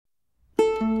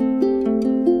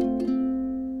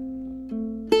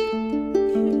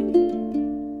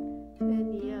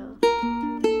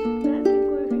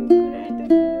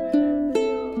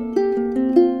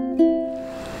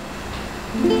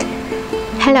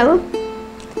Hello,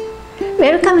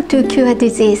 welcome to Cure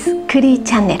Disease Kuri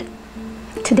channel.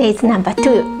 Today is number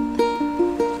 2.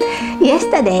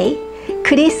 Yesterday,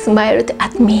 Kuri smiled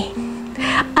at me.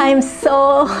 I'm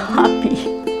so happy.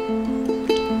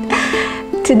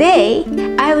 Today,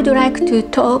 I would like to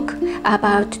talk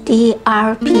about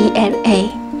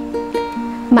DRPLA,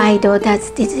 my daughter's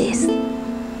disease.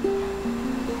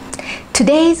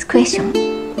 Today's question: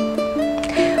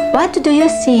 what do you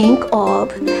think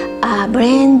of a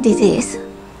brain disease?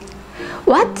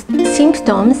 What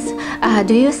symptoms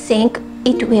do you think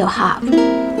it will have?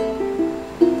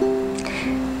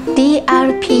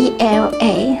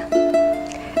 DRPLA.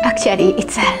 Actually,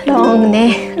 it's a long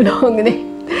name.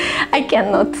 I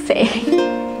cannot say.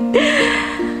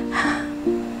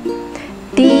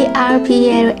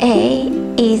 DRPLA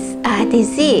is a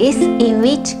disease in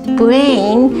which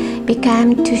brain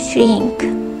becomes to shrink.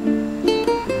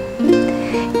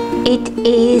 It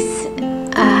is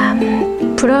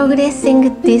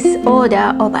progressing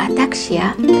disorder of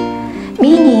ataxia,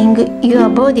 meaning your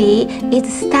body is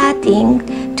starting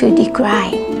to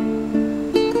decline.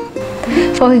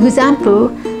 For example,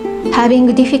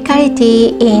 having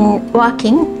difficulty in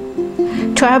walking,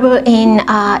 trouble in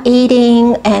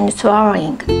eating and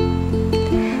swallowing.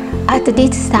 At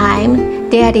this time,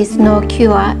 there is no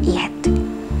cure yet.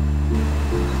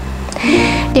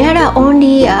 There are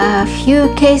only a few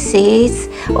cases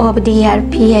of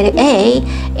DRPLA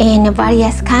in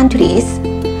various countries,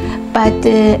 but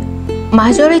the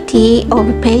majority of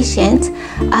patients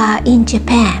are in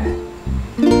Japan.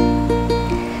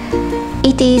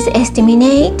 It is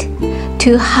estimated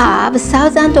to have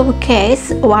thousands of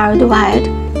cases worldwide,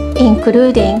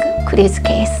 including Kuri's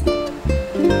case.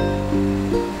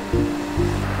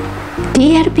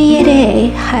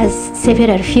 DRPLA has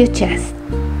several features.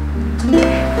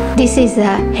 This is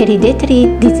a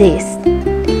hereditary disease.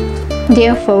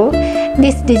 Therefore,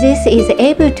 this disease is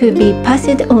able to be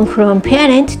passed on from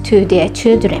parents to their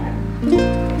children.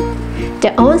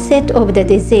 The onset of the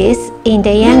disease in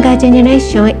the younger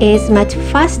generation is much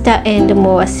faster and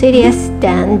more serious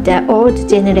than the old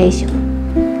generation.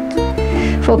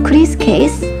 For Kuri's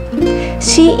case,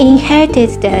 she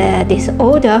inherited the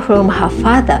disorder from her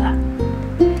father.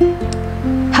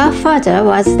 Her father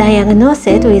was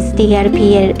diagnosed with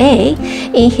DRPLA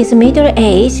in his middle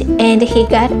age, and he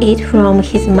got it from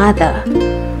his mother.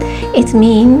 It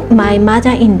means my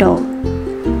mother-in-law.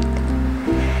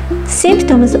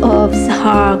 Symptoms of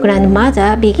her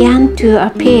grandmother began to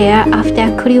appear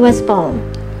after Kuri was born,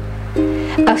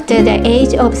 after the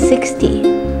age of 60.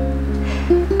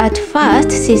 At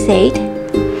first, she said,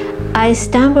 "I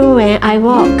stumble when I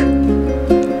walk."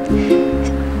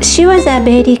 She was a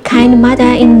very kind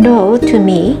mother-in-law to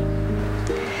me,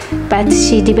 but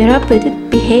she developed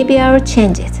behavioral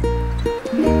changes.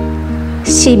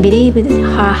 She believed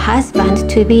her husband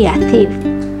to be a thief.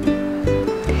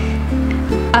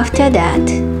 After that,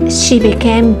 she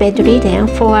became bedridden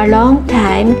for a long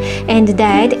time and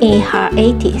died in her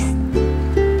 80s.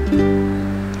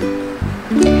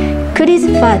 Kuri's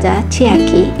father,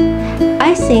 Chiaki,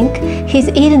 I think his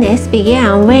illness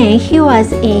began when he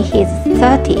was in his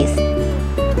 30s.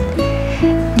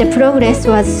 The progress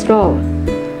was slow.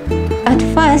 At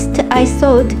first, I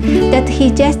thought that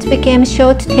he just became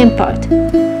short-tempered,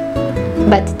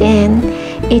 but then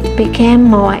it became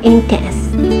more intense.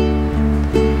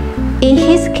 In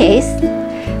his case,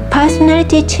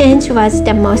 personality change was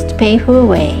the most painful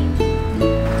way.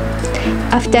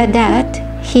 After that,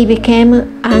 he became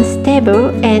unstable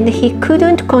and he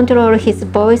couldn't control his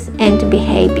voice and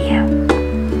behavior.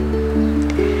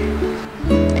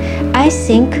 I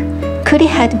think Kuri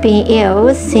had been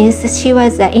ill since she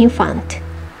was an infant.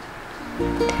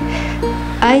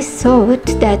 I thought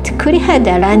that Kuri had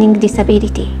a learning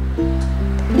disability.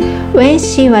 When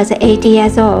she was 8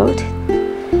 years old,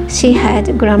 she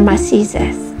had grammar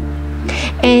seizures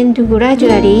and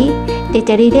gradually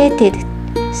deteriorated.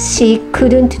 She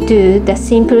couldn't do the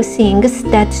simple things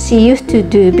that she used to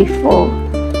do before.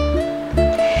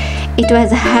 It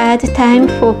was a hard time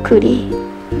for Kuri.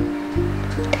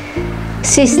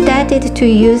 She started to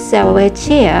use a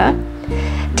wheelchair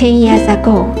 10 years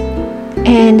ago,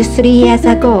 and 3 years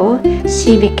ago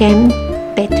she became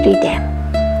bedridden.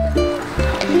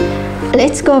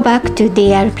 Let's go back to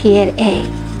DRPLA.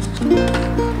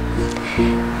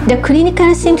 The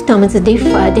clinical symptoms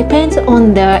differ depends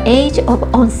on the age of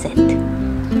onset.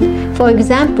 For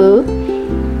example,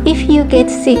 if you get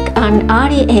sick at an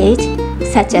early age,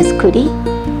 such as Kuri,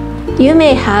 you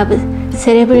may have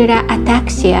cerebral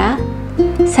ataxia,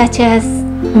 such as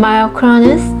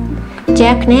myoclonus,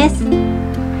 jerkness,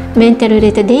 mental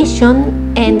retardation,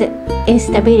 and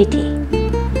instability.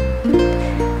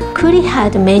 Kuri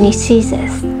had many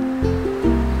seizures.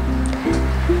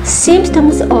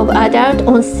 Symptoms of adult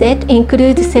onset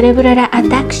include cerebral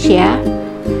ataxia,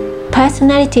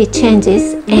 personality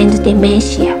changes, and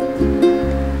dementia.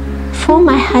 For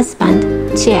my husband,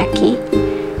 Chiaki,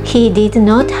 he did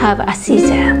not have a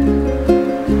seizure.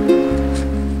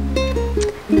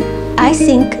 I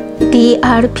think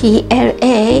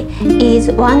DRPLA is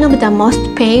one of the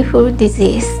most painful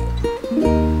diseases.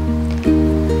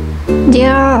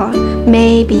 There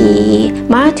may be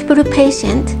multiple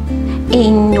patients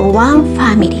in one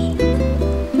family.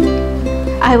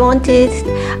 I wanted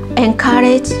to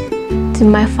encourage to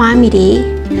my family,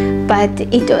 but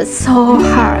it was so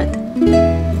hard.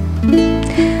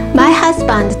 My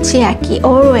husband Chiaki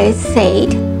always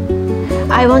said,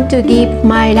 I want to give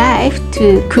my life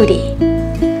to Kuri.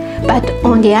 But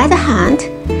on the other hand,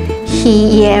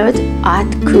 he yelled at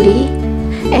Kuri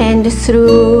and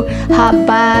threw her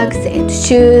bags and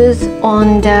shoes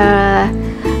on the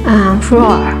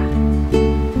floor.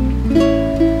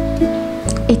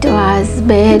 It was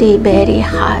very, very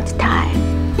hard time.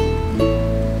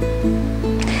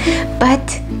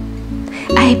 But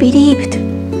I believed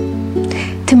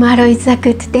tomorrow is a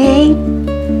good day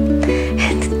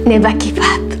and never give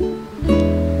up.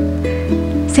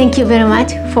 Thank you very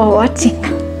much for watching.